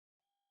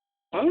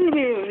I'm going to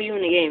be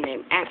reviewing a game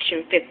named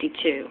Action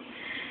 52.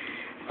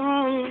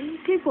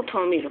 People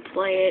told me to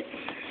play it.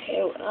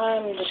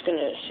 I'm just going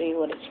to see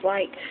what it's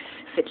like.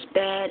 If it's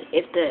bad,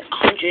 if the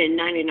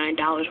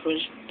 $199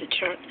 was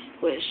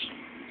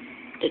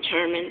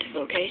determined.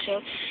 Okay, so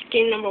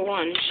game number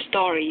 1,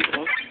 Star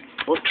Evil.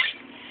 Whoops.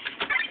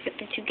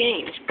 52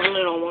 games. Put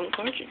it on one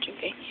cartridge,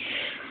 okay?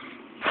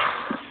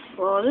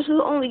 Well, this is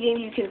the only game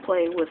you can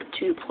play with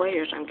 2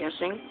 players, I'm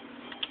guessing.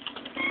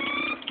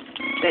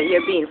 That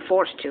you're being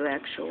forced to,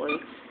 actually.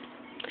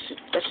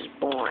 This is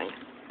boring.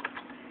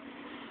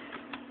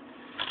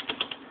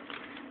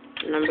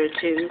 Number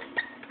 2,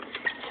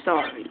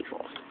 Star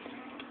Evil.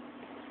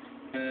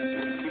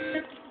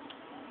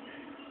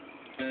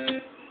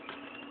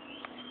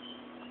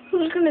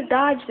 Who's gonna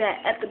dodge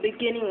that at the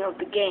beginning of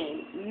the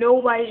game?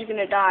 Nobody's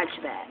gonna dodge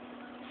that.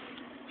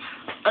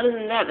 Other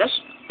than that,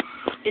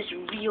 it's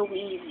real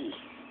easy.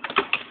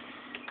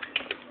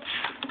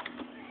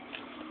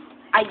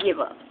 I give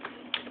up.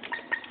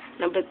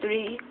 Number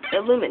 3,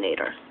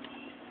 Illuminator.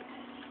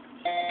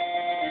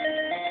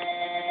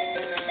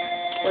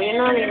 Well,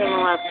 you're not even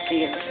allowed to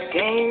see in this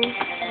game,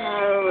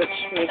 which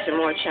makes it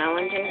more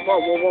challenging.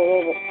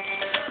 Whoa.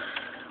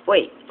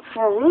 Wait,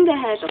 for a room that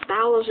has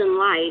 1,000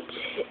 lights,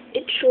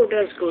 it sure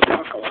does go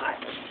dark a lot.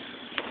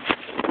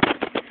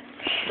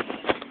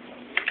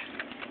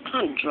 What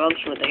kind of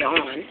drugs were they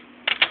on?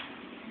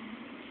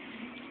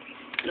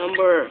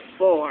 Number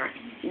 4,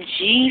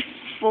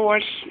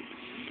 G-Force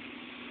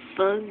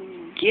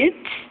Forget?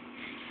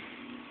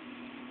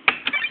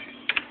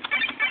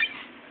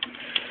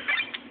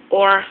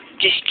 Or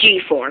just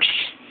G-Force.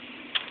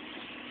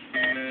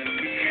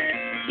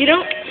 You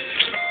don't...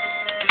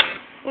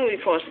 Let me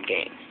pause the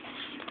game.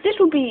 This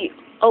would be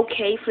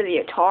okay for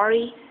the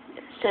Atari,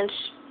 since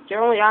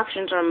your only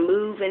options are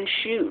move and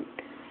shoot.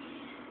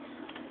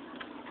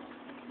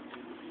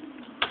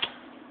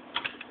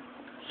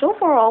 So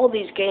far, all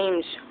these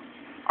games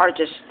are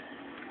just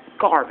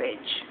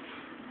garbage.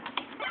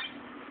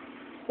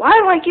 Why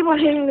do I keep on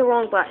hitting the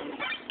wrong button?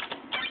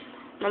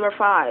 Number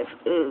 5,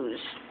 Ooze.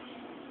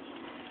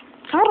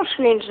 Title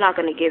screen's not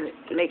gonna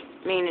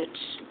mean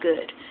it's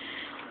good.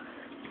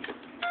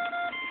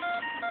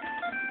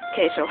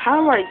 Okay, so how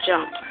do I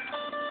jump?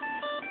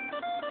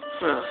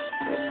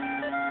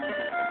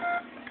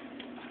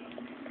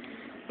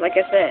 Like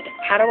I said,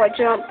 how do I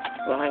jump?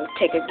 Well, I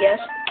take a guess.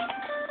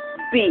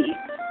 B.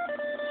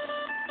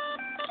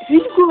 If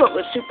you grew up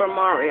with Super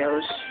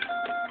Mario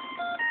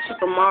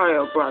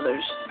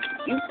Brothers,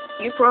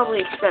 you probably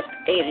expect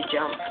A to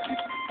jump.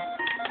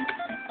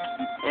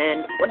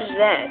 And what is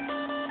that?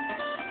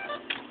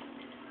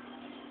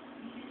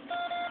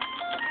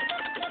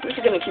 I'm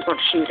just gonna keep on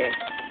shooting.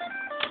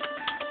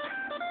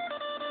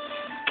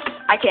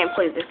 I can't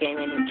play this game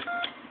anymore.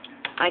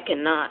 I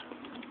cannot.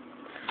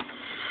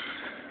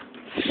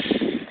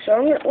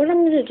 So what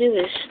I'm gonna do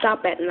is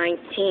stop at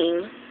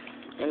 19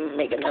 and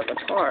make another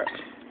part.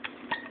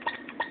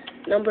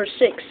 Number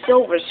 6,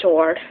 Silver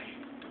Sword.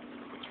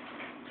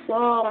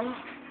 Well, I'm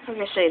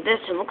gonna say this.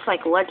 It looks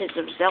like Legends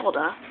of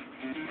Zelda.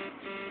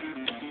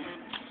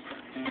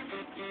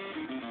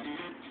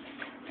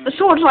 The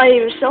sword's not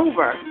even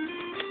silver.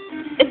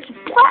 It's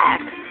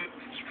black.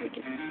 It's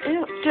freaking.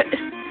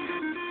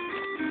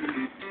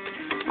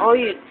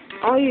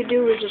 All you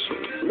do is just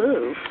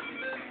move.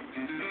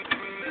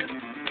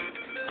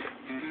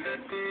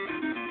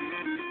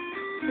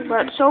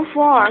 But so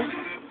far,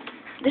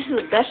 this is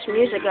the best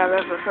music I've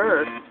ever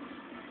heard.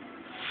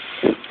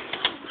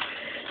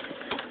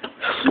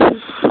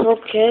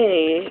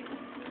 Okay.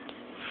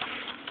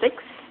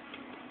 6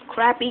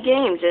 crappy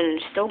games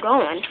and still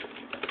going.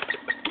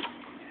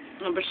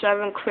 Number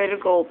 7,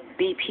 Critical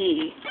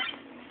BP,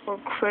 or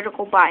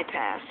Critical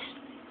Bypass.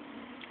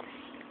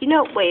 You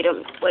know, wait.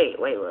 Wait a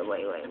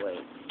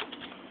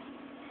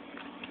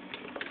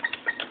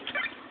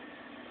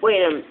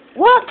minute.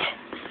 What?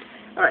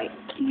 Alright,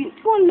 you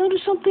want to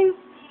notice something?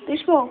 They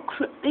spell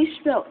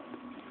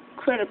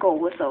critical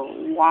with a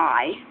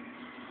Y.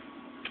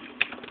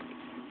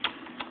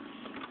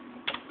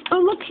 Oh,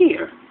 look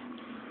here.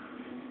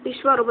 They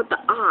spelled it with the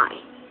I.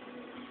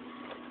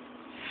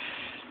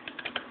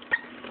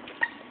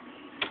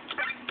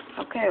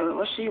 Okay,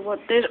 let's see what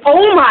this...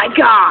 Oh my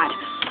god!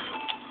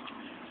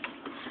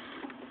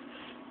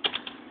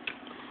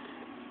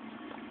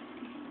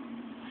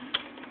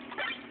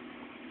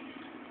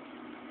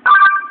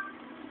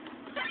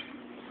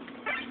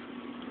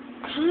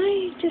 Can I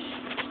just...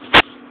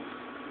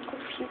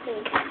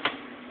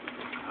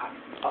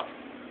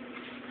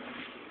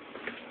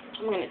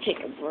 I'm gonna take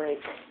a break.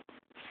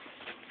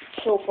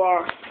 So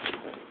far,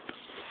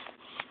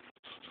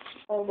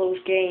 all those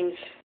games,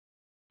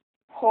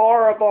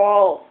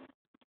 horrible.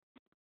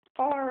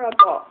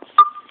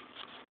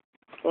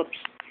 Whoops.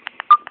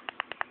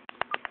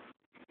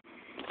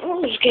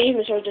 All those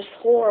games are just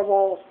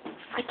horrible.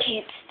 I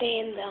can't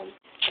stand them.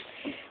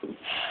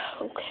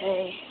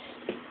 Okay,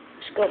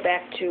 let's go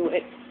back to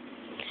it.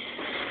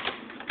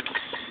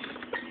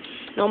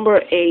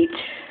 Number 8,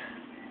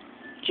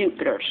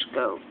 Jupiter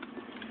Scope.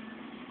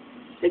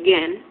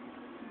 Again,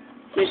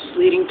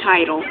 misleading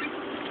title.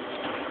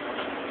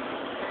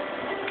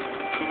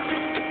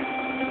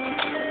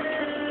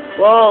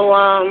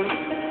 Well,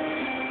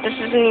 this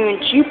isn't even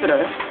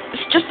Jupiter.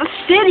 It's just a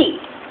city.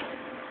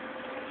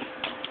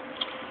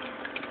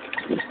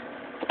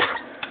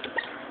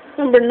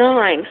 Number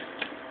 9.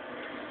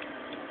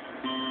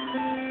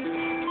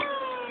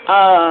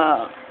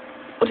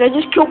 Was I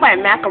just killed by a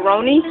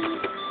macaroni?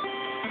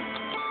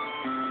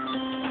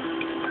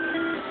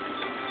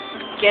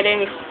 Get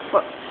any...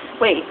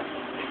 Wait.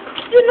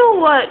 You know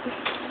what?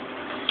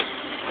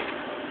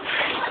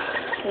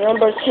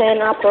 Number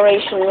 10,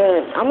 Operation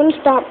Moon. I'm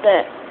gonna stop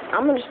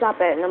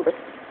at number...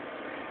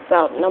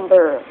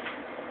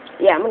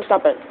 Yeah, I'm gonna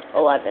stop at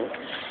 11.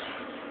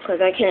 Because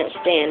I can't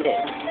stand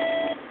it.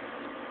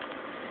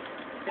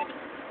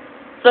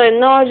 The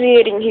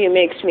nauseating heat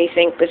makes me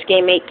think this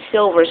game ate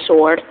Silver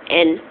Sword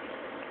and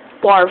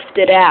barfed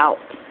it out.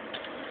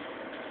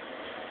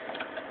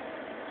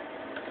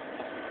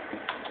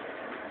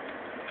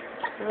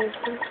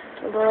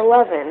 Number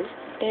 11,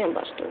 Damn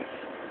Buster.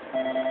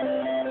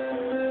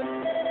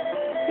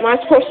 Am I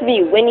supposed to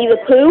be Winnie the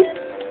Pooh?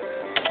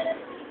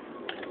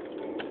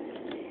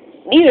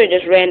 These are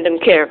just random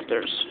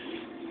characters.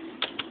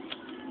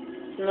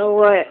 You know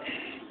what?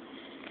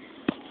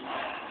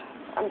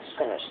 I'm just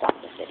gonna stop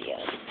the video.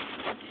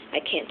 I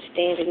can't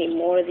stand any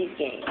more of these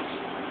games.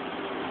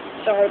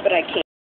 Sorry, but I can't.